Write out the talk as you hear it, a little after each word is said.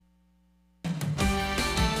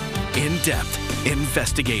in-depth,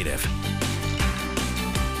 investigative.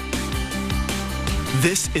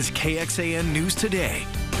 This is KXAN News Today.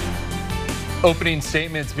 Opening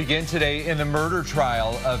statements begin today in the murder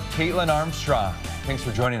trial of Kaitlin Armstrong. Thanks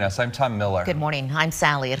for joining us. I'm Tom Miller. Good morning. I'm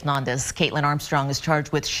Sally Hernandez. Kaitlin Armstrong is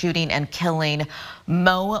charged with shooting and killing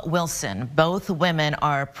Mo Wilson. Both women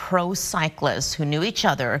are pro cyclists who knew each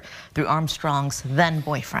other through Armstrong's then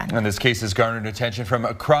boyfriend. And this case has garnered attention from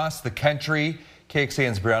across the country.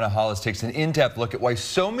 KXAN's Brianna Hollis takes an in-depth look at why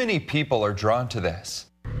so many people are drawn to this.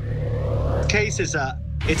 Case is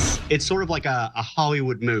it's sort of like a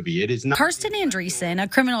Hollywood movie. It is not. Karsten Andreessen, a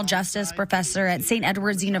criminal justice professor at St.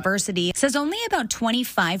 Edward's University, says only about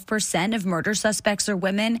 25% of murder suspects are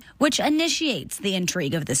women, which initiates the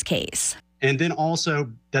intrigue of this case. And then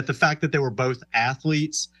also that the fact that they were both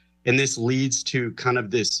athletes, and this leads to kind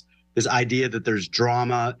of this idea that there's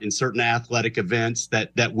drama in certain athletic events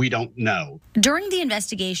that we don't know. During the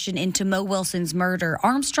investigation into Mo Wilson's murder,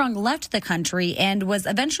 Armstrong left the country and was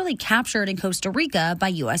eventually captured in Costa Rica by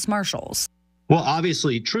U.S. Marshals. Well,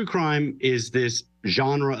 obviously, true crime is this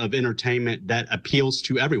genre of entertainment that appeals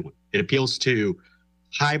to everyone. It appeals to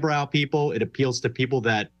highbrow people. It appeals to people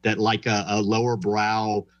that like a lower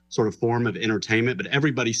brow sort of form of entertainment, but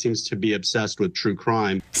everybody seems to be obsessed with true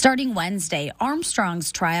crime. Starting Wednesday,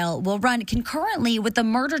 Armstrong's trial will run concurrently with the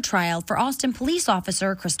murder trial for Austin police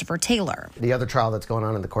officer Christopher Taylor. The other trial that's going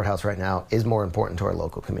on in the courthouse right now is more important to our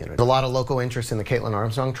local community. There's a lot of local interest in the Kaitlin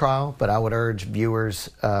Armstrong trial, but I would urge viewers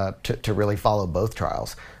to really follow both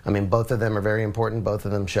trials. I mean, both of them are very important. Both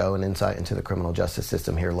of them show an insight into the criminal justice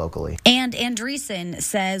system here locally. And Andreessen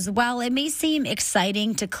says while it may seem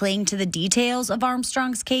exciting to cling to the details of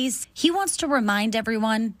Armstrong's case, he wants to remind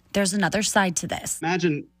everyone there's another side to this.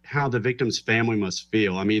 Imagine how the victim's family must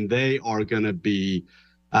feel. I mean, they are going to be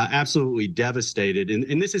absolutely devastated.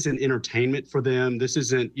 And this isn't entertainment for them. This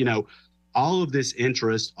isn't, all of this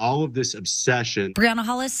interest, all of this obsession. Brianna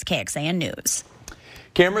Hollis, KXAN News.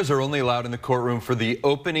 Cameras are only allowed in the courtroom for the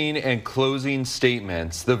opening and closing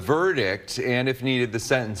statements, the verdict, and if needed, the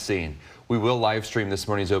sentencing. We will live stream this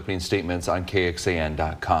morning's opening statements on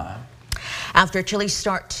KXAN.com. After a chilly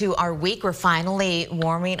start to our week, we're finally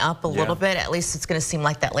warming up a little bit. At least it's going to seem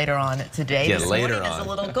like that later on today. Yeah, this later morning on. is a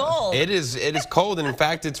little cold. It is cold, and in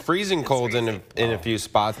fact, it's freezing cold in a few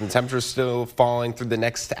spots. And the temperature's still falling through the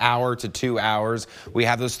next hour to 2 hours. We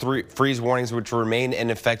have those freeze warnings, which remain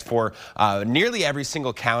in effect for nearly every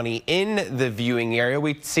single county in the viewing area.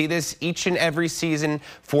 We see this each and every season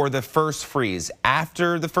for the first freeze.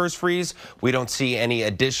 After the first freeze, we don't see any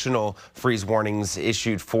additional freeze warnings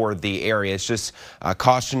issued for the area. It's just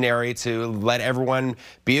cautionary to let everyone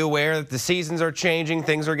be aware that the seasons are changing,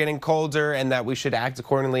 things are getting colder, and that we should act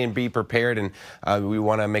accordingly and be prepared. And we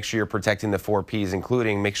want to make sure you're protecting the 4 Ps,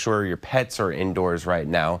 including make sure your pets are indoors right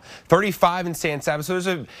now. 35 in San Saba. So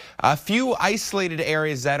there's a few isolated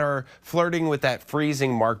areas that are flirting with that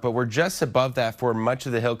freezing mark, but we're just above that for much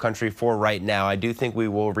of the hill country for right now. I do think we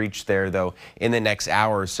will reach there, though, in the next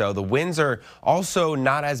hour or so. The winds are also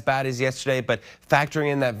not as bad as yesterday, but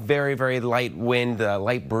factoring in that very, very light wind,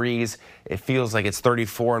 light breeze, it feels like it's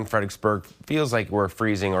 34 in Fredericksburg. Feels like we're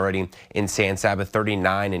freezing already in San Saba,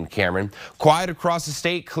 39 in Cameron. Quiet across the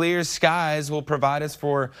state, clear skies will provide us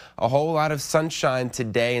for a whole lot of sunshine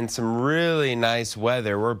today and some really nice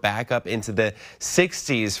weather. We're back up into the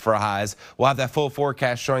 60s for highs. We'll have that full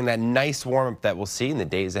forecast showing that nice warm-up that we'll see in the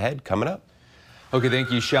days ahead coming up. Okay,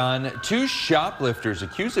 thank you, Sean. 2 shoplifters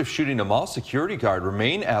accused of shooting a mall security guard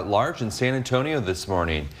remain at large in San Antonio this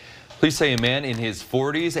morning. Police say a man in his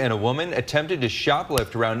 40s and a woman attempted to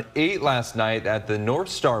shoplift around 8 last night at the North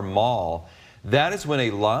Star Mall. That is when a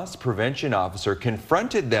loss prevention officer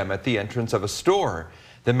confronted them at the entrance of a store.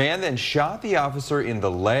 The man then shot the officer in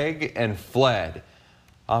the leg and fled.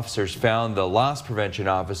 Officers found the loss prevention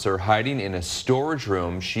officer hiding in a storage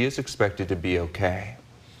room. She is expected to be okay.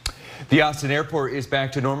 The Austin airport is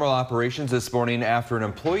back to normal operations this morning after an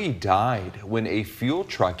employee died when a fuel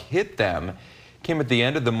truck hit them. Came at the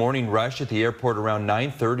end of the morning rush at the airport around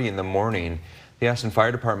 9:30 in the morning. The Austin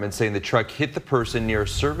Fire Department saying the truck hit the person near a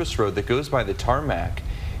service road that goes by the tarmac.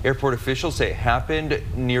 Airport officials say it happened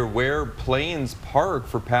near where planes park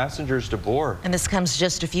for passengers to board. And this comes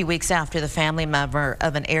just a few weeks after the family member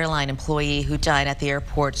of an airline employee who died at the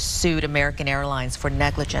airport sued American Airlines for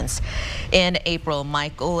negligence. In April,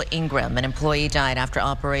 Michael Ingram, an employee, died after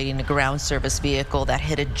operating a ground service vehicle that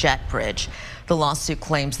hit a jet bridge. The lawsuit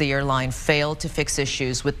claims the airline failed to fix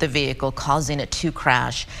issues with the vehicle, causing it to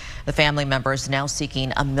crash. The family member is now seeking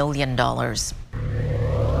 $1 million.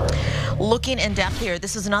 Looking in depth here,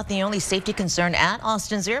 this is not the only safety concern at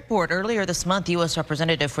Austin's airport. Earlier this month, U.S.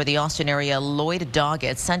 Representative for the Austin area, Lloyd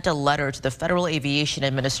Doggett, sent a letter to the Federal Aviation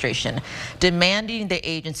Administration demanding the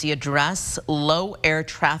agency address low air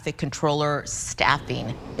traffic controller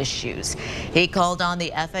staffing issues. He called on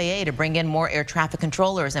the FAA to bring in more air traffic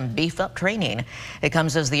controllers and beef up training. It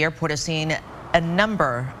comes as the airport has seen a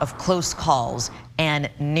number of close calls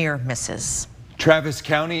and near misses. Travis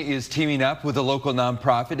County is teaming up with a local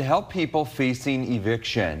nonprofit to help people facing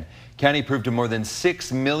eviction. County approved a more than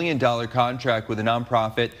 $6 million contract with a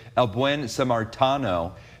nonprofit, El Buen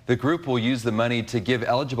Samaritano. The group will use the money to give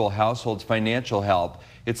eligible households financial help.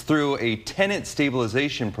 It's through a tenant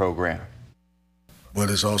stabilization program. What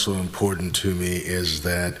is also important to me is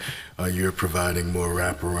that you're providing more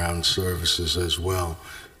wraparound services as well,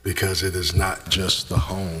 because it is not just the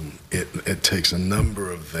home. It takes a number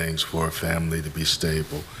of things for a family to be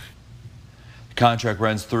stable. The contract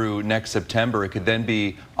runs through next September. It could then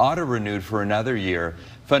be auto-renewed for another year.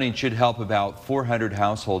 Funding should help about 400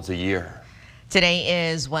 households a year.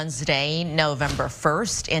 Today is Wednesday, November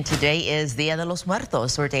 1st, and today is Dia de los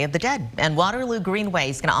Muertos, or Day of the Dead. And Waterloo Greenway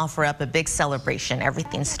is going to offer up a big celebration.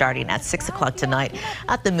 Everything starting at 6 o'clock tonight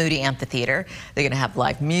at the Moody Amphitheater. They're going to have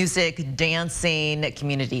live music, dancing,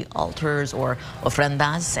 community altars or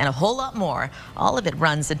ofrendas, and a whole lot more. All of it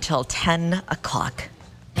runs until 10 o'clock.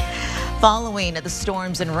 Following the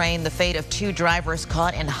storms and rain, the fate of 2 drivers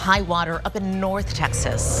caught in high water up in North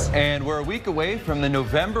Texas. And we're a week away from the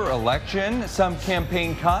November election. Some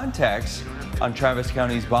campaign context on Travis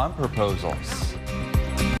County's bond proposals.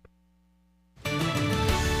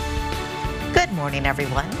 Good morning,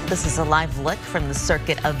 everyone. This is a live look from the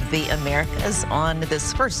Circuit of the Americas on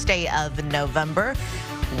this first day of November.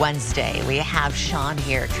 Wednesday. We have Sean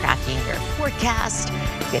here tracking your forecast,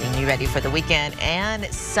 getting you ready for the weekend, and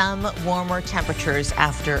some warmer temperatures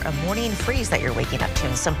after a morning freeze that you're waking up to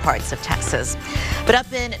in some parts of Texas. But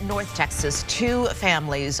up in North Texas, 2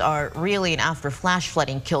 families are reeling after flash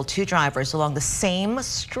flooding killed 2 drivers along the same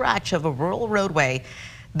stretch of a rural roadway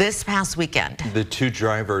this past weekend. The 2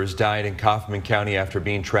 drivers died in Kaufman County after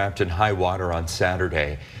being trapped in high water on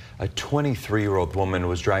Saturday. A 23-year-old woman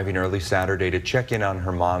was driving early Saturday to check in on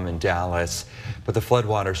her mom in Dallas, but the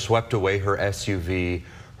floodwater swept away her SUV.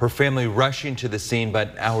 Her family rushing to the scene,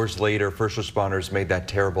 but hours later, first responders made that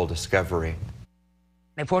terrible discovery.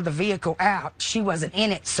 They pulled the vehicle out. She wasn't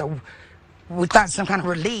in it, so we thought some kind of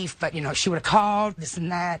relief, but you know, she would have called, this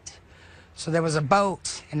and that. So there was a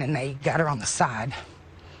boat, and then they got her on the side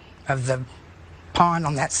of the pond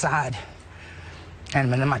on that side.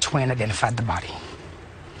 And then my twin identified the body,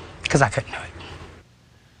 because I couldn't do it.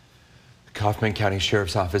 The Kaufman County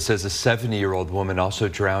Sheriff's Office says a 70-year-old woman also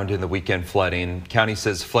drowned in the weekend flooding. County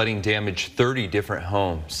says flooding damaged 30 different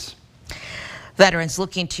homes. Veterans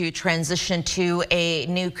looking to transition to a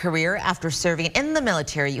new career after serving in the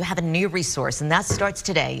military, you have a new resource, and that starts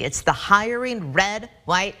today. It's the Hiring Red,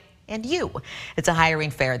 White, and You. It's a hiring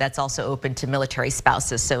fair that's also open to military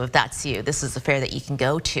spouses. So if that's you, this is a fair that you can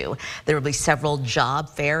go to. There will be several job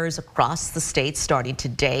fairs across the state starting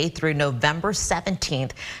today through November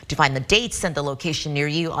 17th. To find the dates and the location near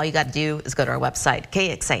you, all you got to do is go to our website,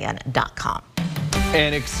 KXAN.com.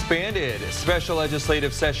 An expanded special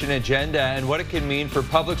legislative session agenda and what it can mean for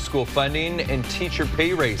public school funding and teacher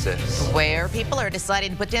pay raises. Where people are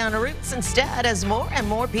deciding to put down roots instead as more and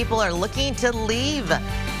more people are looking to leave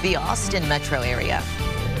the Austin metro area.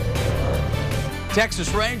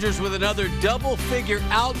 Texas Rangers with another double-figure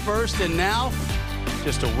outburst, and now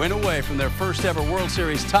just a win away from their first ever World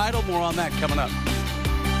Series title. More on that coming up.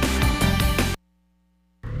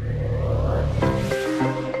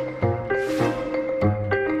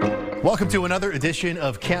 Welcome to another edition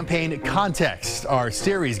of Campaign Context, our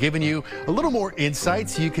series giving you a little more insight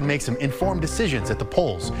so you can make some informed decisions at the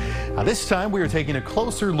polls. This time we are taking a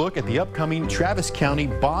closer look at the upcoming Travis County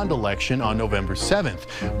bond election on November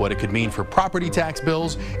 7th, what it could mean for property tax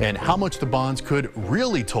bills, and how much the bonds could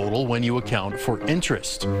really total when you account for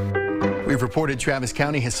interest. We've reported Travis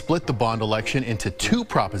County has split the bond election into 2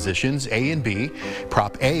 propositions, A and B.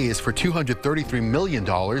 Prop A is for $233 million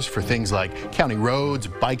for things like county roads,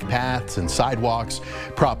 bike paths, and sidewalks.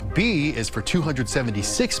 Prop B is for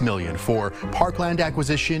 $276 million for parkland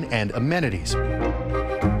acquisition and amenities.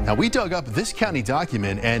 Now, we dug up this county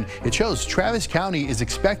document, and it shows Travis County is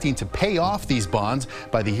expecting to pay off these bonds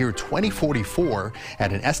by the year 2044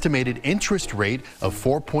 at an estimated interest rate of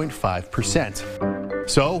 4.5%.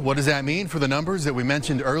 So what does that mean for the numbers that we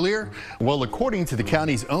mentioned earlier? Well, according to the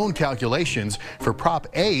county's own calculations, for Prop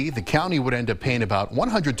A, the county would end up paying about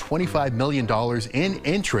 $125 million in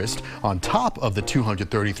interest on top of the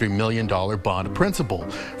 $233 million bond principal,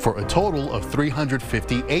 for a total of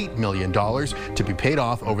 $358 million to be paid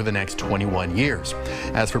off over the next 21 years.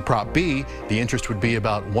 As for Prop B, the interest would be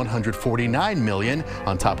about $149 million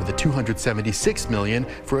on top of the $276 million,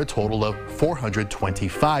 for a total of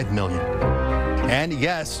 $425 million. And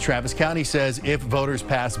yes, Travis County says if voters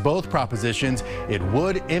pass both propositions, it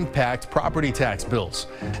would impact property tax bills.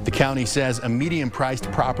 The county says a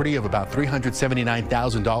median-priced property of about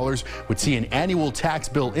 $379,000 would see an annual tax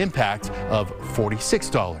bill impact of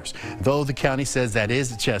 $46, though the county says that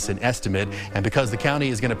is just an estimate, and because the county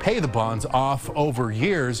is going to pay the bonds off over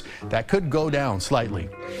years, that could go down slightly.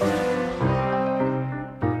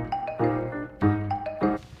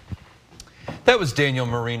 That was Daniel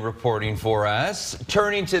Marine reporting for us.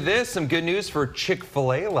 Turning to this, some good news for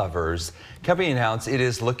Chick-fil-A lovers. Company announced it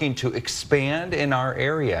is looking to expand in our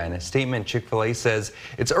area. In a statement, Chick-fil-A says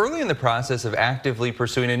it's early in the process of actively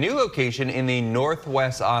pursuing a new location in the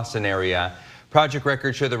Northwest Austin area. Project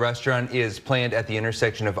records show the restaurant is planned at the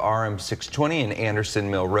intersection of RM 620 and Anderson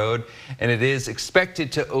Mill Road, and it is expected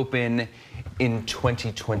to open in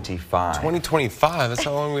 2025. 2025? That's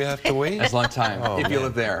how long we have to wait? That's a long time if you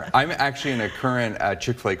live there. I'm actually in a current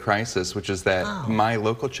Chick-fil-A crisis, which is that my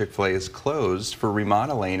local Chick-fil-A is closed for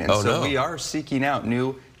remodeling, and so we are seeking out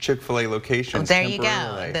new Chick-fil-A locations. There you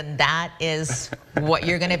go. Then that is what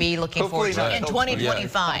you're going to be looking forward to in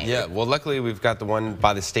 2025. Yeah, well, luckily we've got the one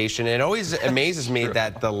by the station. It always amazes me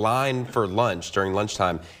that the line for lunch during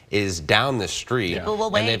lunchtime is down the street. People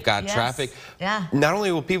will wait. And they've got traffic. Yeah. Not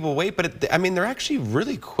only will people wait, but I mean, they're actually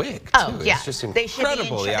really quick, too. Oh, yeah. It's just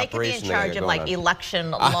incredible, they could be in charge of like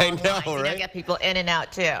election long lines. Right? Get people in and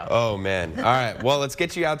out too. Oh man. All right. Well, let's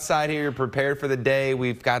get you outside here. You're prepared for the day.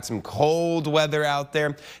 We've got some cold weather out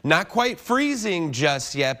there. Not quite freezing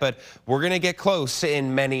just yet, but we're going to get close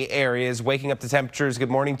in many areas. Waking up the temperatures. Good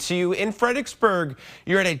morning to you in Fredericksburg.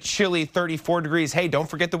 You're at a chilly 34 degrees. Hey, don't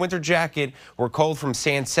forget the winter jacket. We're cold from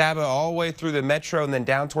San Saba all the way through the metro and then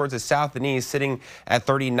down towards the south and east, sitting at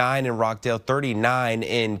 39 in Rockdale, 39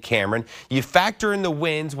 in Cameron. You factor in the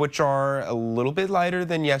winds, which are a little bit lighter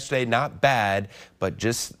than yesterday. Not bad, but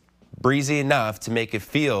just breezy enough to make it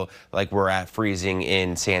feel like we're at freezing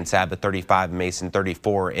in San Saba, 35 in Mason,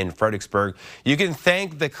 34 in Fredericksburg. You can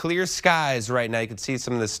thank the clear skies right now. You can see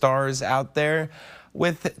some of the stars out there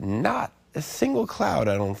with not a single cloud,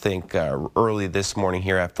 I don't think, early this morning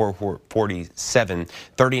here at 447,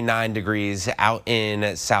 39 degrees out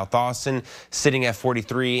in South Austin, sitting at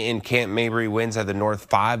 43 in Camp Mabry, winds at the north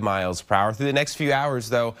 5 miles per hour. Through the next few hours,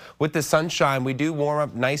 though, with the sunshine, we do warm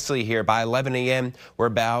up nicely here. By 11 a.m., we're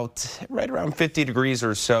about right around 50 degrees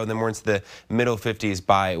or so, and then we're into the middle 50s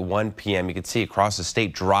by 1 p.m. You can see across the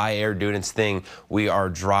state, dry air doing its thing. We are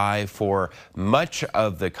dry for much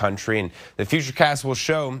of the country, and the Futurecast will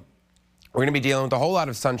show we're going to be dealing with a whole lot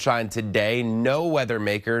of sunshine today. No weather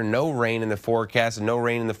maker, no rain in the forecast, and no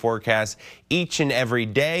rain in the forecast each and every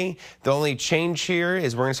day. The only change here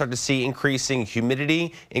is we're going to start to see increasing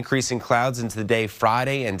humidity, increasing clouds into the day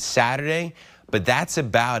Friday and Saturday. But that's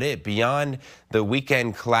about it. Beyond the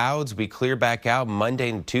weekend clouds, we clear back out Monday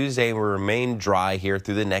and Tuesday, and we remain dry here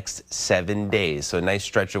through the next 7 days. So a nice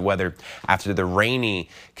stretch of weather after the rainy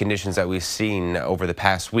conditions that we've seen over the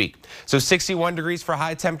past week. So 61 degrees for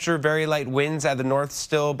high temperature, very light winds at the north,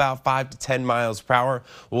 still about 5 to 10 miles per hour.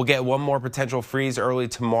 We'll get one more potential freeze early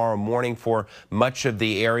tomorrow morning for much of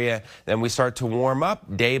the area. Then we start to warm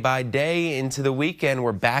up day by day into the weekend.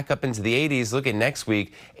 We're back up into the 80s. Look at next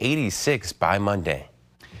week, 86 by Monday.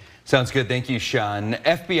 Sounds good. Thank you, Sean.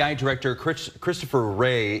 FBI Director Christopher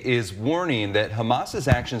Wray is warning that Hamas's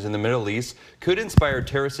actions in the Middle East could inspire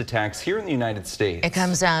terrorist attacks here in the United States. It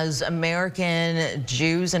comes as American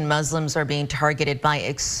Jews and Muslims are being targeted by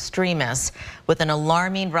extremists with an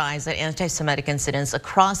alarming rise in anti-Semitic incidents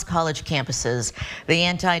across college campuses. The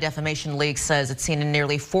Anti-Defamation League says it's seen a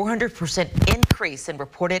nearly 400% increase in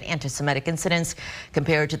reported anti-Semitic incidents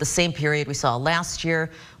compared to the same period we saw last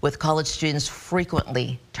year, with college students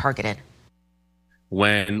frequently targeted.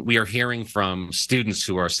 When we are hearing from students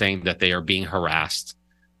who are saying that they are being harassed,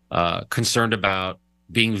 concerned about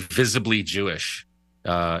being visibly Jewish,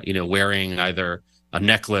 wearing either a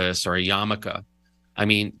necklace or a yarmulke. I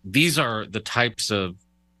mean, these are the types of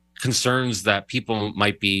concerns that people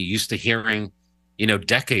might be used to hearing,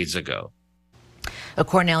 decades ago. A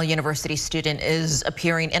Cornell University student is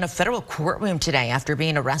appearing in a federal courtroom today after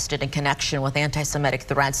being arrested in connection with anti-Semitic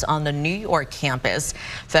threats on the New York campus.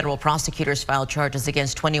 Federal prosecutors filed charges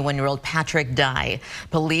against 21-year-old Patrick Dye.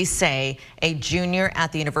 Police say a junior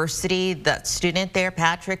at the university, that student there,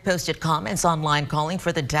 Patrick, posted comments online calling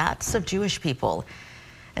for the deaths of Jewish people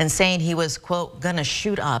and saying he was, quote, gonna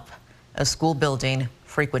shoot up a school building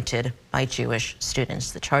frequented by Jewish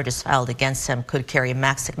students. The charges filed against him could carry a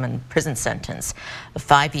maximum prison sentence of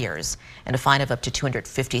 5 years and a fine of up to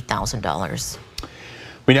 $250,000.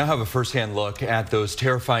 We now have a firsthand look at those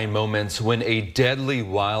terrifying moments when a deadly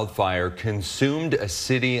wildfire consumed a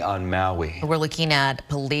city on Maui. We're looking at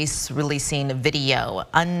police releasing video,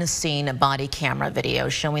 unseen body camera video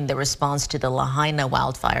showing the response to the Lahaina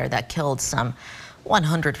wildfire that killed some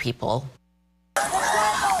 100 people.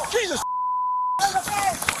 Jesus!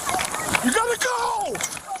 You gotta go!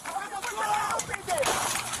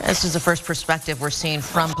 This is the first perspective we're seeing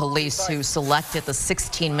from police who selected the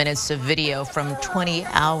 16 minutes of video from 20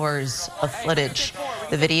 hours of footage.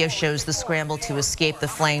 The video shows the scramble to escape the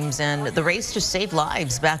flames and the race to save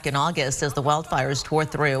lives back in August as the wildfires tore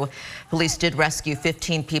through. Police did rescue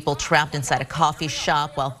 15 people trapped inside a coffee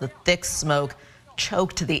shop while the thick smoke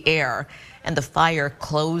choked the air and the fire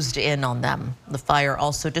closed in on them. The fire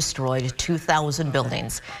also destroyed 2,000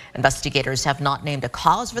 buildings. Investigators have not named a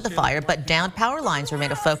cause for the fire, but downed power lines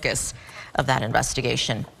remain a focus of that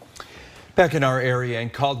investigation. Back in our area in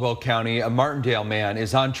Caldwell County, a Martindale man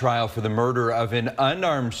is on trial for the murder of an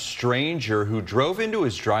unarmed stranger who drove into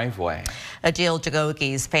his driveway. Adil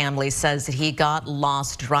Jagogi's family says that he got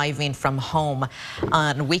lost driving from home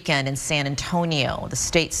on a weekend in San Antonio. The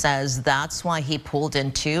state says that's why he pulled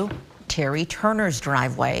into Terry Turner's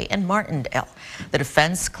driveway in Martindale. The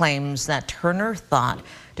defense claims that Turner thought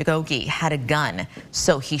Jagogi had a gun,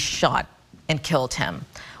 so he shot and killed him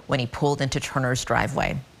when he pulled into Turner's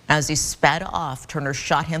driveway. As he sped off, Turner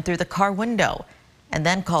shot him through the car window and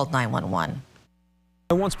then called 911.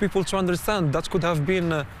 I want people to understand that could have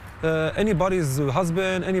been anybody's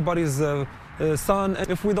husband, anybody's son.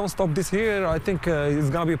 If we don't stop this here, I think it's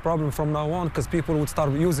going to be a problem from now on because people would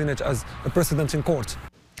start using it as a precedent in court.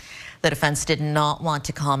 The defense did not want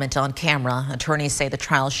to comment on camera. Attorneys say the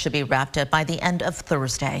trial should be wrapped up by the end of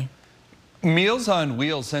Thursday. Meals on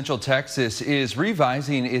Wheels Central Texas is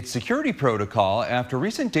revising its security protocol after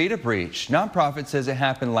recent data breach. Nonprofit says it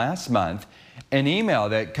happened last month. An email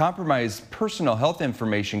that compromised personal health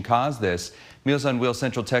information caused this. Meals on Wheels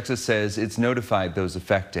Central Texas says it's notified those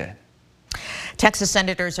affected. Texas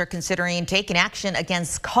senators are considering taking action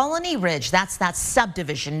against Colony Ridge. That's that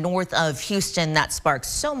subdivision north of Houston that sparked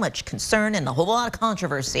so much concern and a whole lot of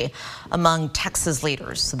controversy among Texas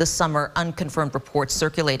leaders. This summer, unconfirmed reports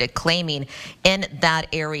circulated claiming in that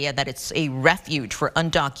area that it's a refuge for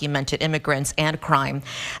undocumented immigrants and crime.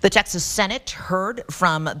 The Texas Senate heard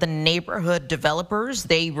from the neighborhood developers.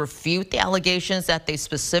 They refute the allegations that they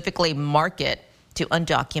specifically market to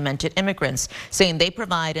undocumented immigrants, saying they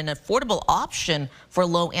provide an affordable option for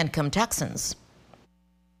low-income Texans.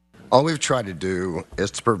 All we've tried to do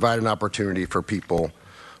is to provide an opportunity for people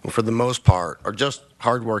who, for the most part, are just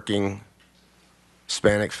hardworking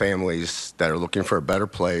Hispanic families that are looking for a better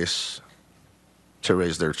place to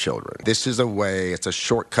raise their children. This is a way, it's a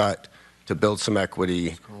shortcut to build some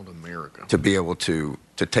equity, to be able to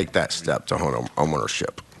take that step to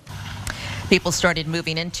homeownership. People started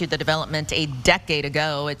moving into the development a decade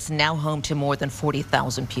ago. It's now home to more than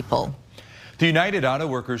 40,000 people. The United Auto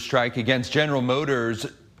Workers strike against General Motors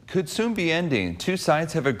could soon be ending. Two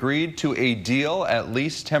sides have agreed to a deal, at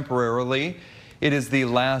least temporarily. It is the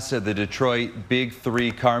last of the Detroit Big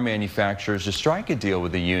Three car manufacturers to strike a deal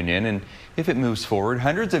with the union. And if it moves forward,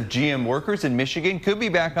 hundreds of GM workers in Michigan could be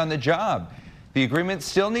back on the job. The agreement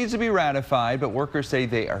still needs to be ratified, but workers say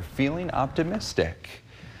they are feeling optimistic.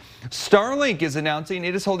 Starlink is announcing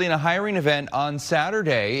it is holding a hiring event on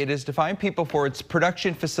Saturday. It is to find people for its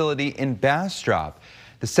production facility in Bastrop.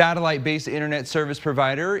 The satellite-based internet service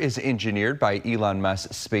provider is engineered by Elon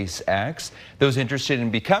Musk's SpaceX. Those interested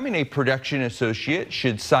in becoming a production associate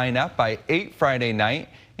should sign up by 8 Friday night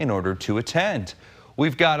in order to attend.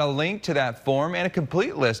 We've got a link to that form and a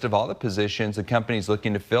complete list of all the positions the company's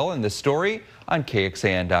looking to fill in the story on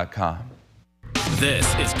KXAN.com. This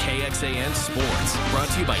is KXAN Sports, brought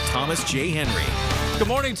to you by Thomas J. Henry. Good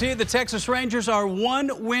morning to you. The Texas Rangers are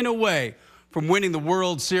one win away from winning the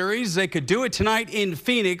World Series. They could do it tonight in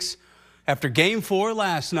Phoenix after Game 4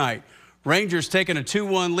 last night. Rangers taking a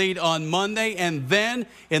 2-1 lead on Monday, and then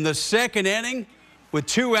in the second inning, with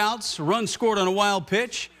 2 outs, run scored on a wild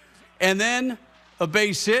pitch, and then a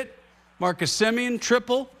base hit, Marcus Semien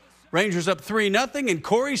triple, Rangers up 3-0, and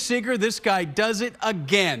Corey Seager, this guy does it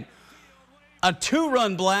again. A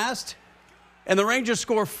 2-run blast, and the Rangers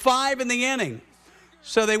score 5 in the inning.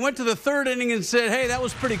 So they went to the 3rd inning and said, hey, that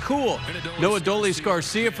was pretty cool. No Adolis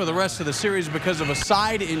Garcia for the rest of the series because of a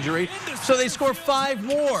side injury. So they score 5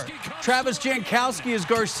 more. Travis Jankowski is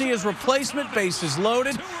Garcia's replacement. Bases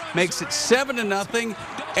loaded. Makes it 7-0.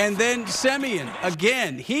 And then Semien,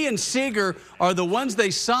 again, he and Seager are the ones they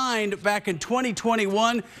signed back in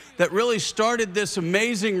 2021 that really started this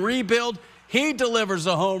amazing rebuild. He delivers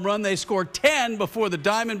a home run. They score 10 before the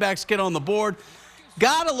Diamondbacks get on the board.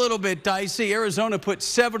 Got a little bit dicey. Arizona put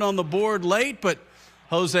 7 on the board late, but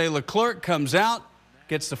Jose Leclerc comes out,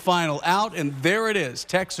 gets the final out, and there it is.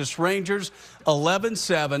 Texas Rangers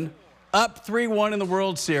 11-7, up 3-1 in the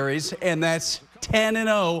World Series, and that's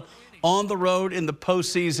 10-0 on the road in the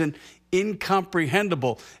postseason.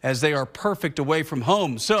 Incomprehensible, as they are perfect away from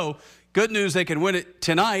home. So good news, they can win it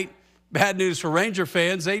tonight. Bad news for Ranger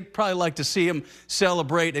fans. They'd probably like to see them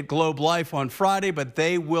celebrate at Globe Life on Friday, but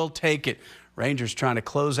they will take it. Rangers trying to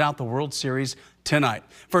close out the World Series tonight.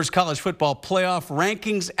 First college football playoff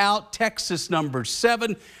rankings out. Texas number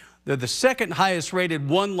 7. They're the 2nd highest rated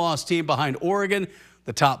one-loss team behind Oregon.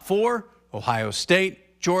 The top 4, Ohio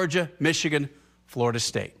State, Georgia, Michigan, Florida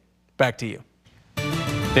State. Back to you.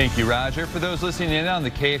 Thank you, Roger. For those listening in on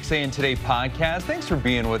the KXAN Today podcast, thanks for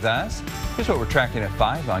being with us. Here's what we're tracking at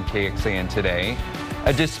 5 on KXAN Today.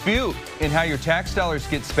 A dispute in how your tax dollars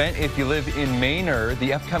get spent if you live in Maine, or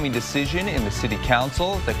the upcoming decision in the city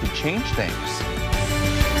council that could change things.